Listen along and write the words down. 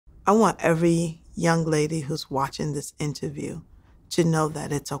I want every young lady who's watching this interview to know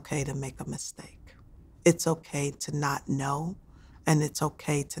that it's okay to make a mistake. It's okay to not know, and it's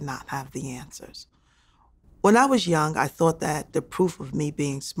okay to not have the answers. When I was young, I thought that the proof of me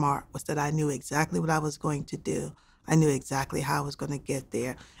being smart was that I knew exactly what I was going to do. I knew exactly how I was going to get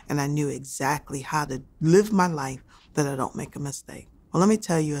there, and I knew exactly how to live my life that I don't make a mistake. Well, let me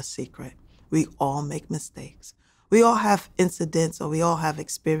tell you a secret. We all make mistakes. We all have incidents or we all have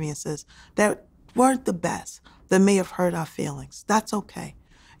experiences that weren't the best, that may have hurt our feelings. That's okay.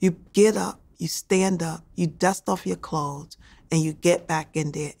 You get up, you stand up, you dust off your clothes, and you get back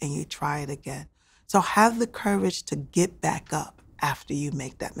in there and you try it again. So have the courage to get back up after you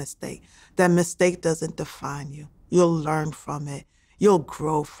make that mistake. That mistake doesn't define you. You'll learn from it. You'll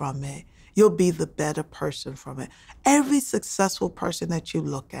grow from it. You'll be the better person from it. Every successful person that you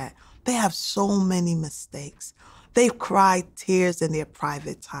look at, they have so many mistakes. They've cried tears in their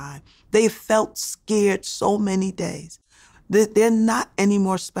private time. They've felt scared so many days. They're not any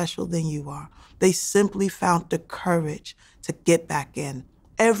more special than you are. They simply found the courage to get back in.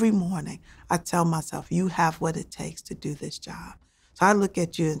 Every morning, I tell myself, you have what it takes to do this job. So I look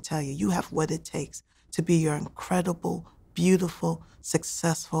at you and tell you, you have what it takes to be your incredible, beautiful,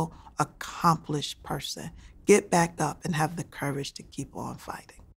 successful, accomplished person. Get back up and have the courage to keep on fighting.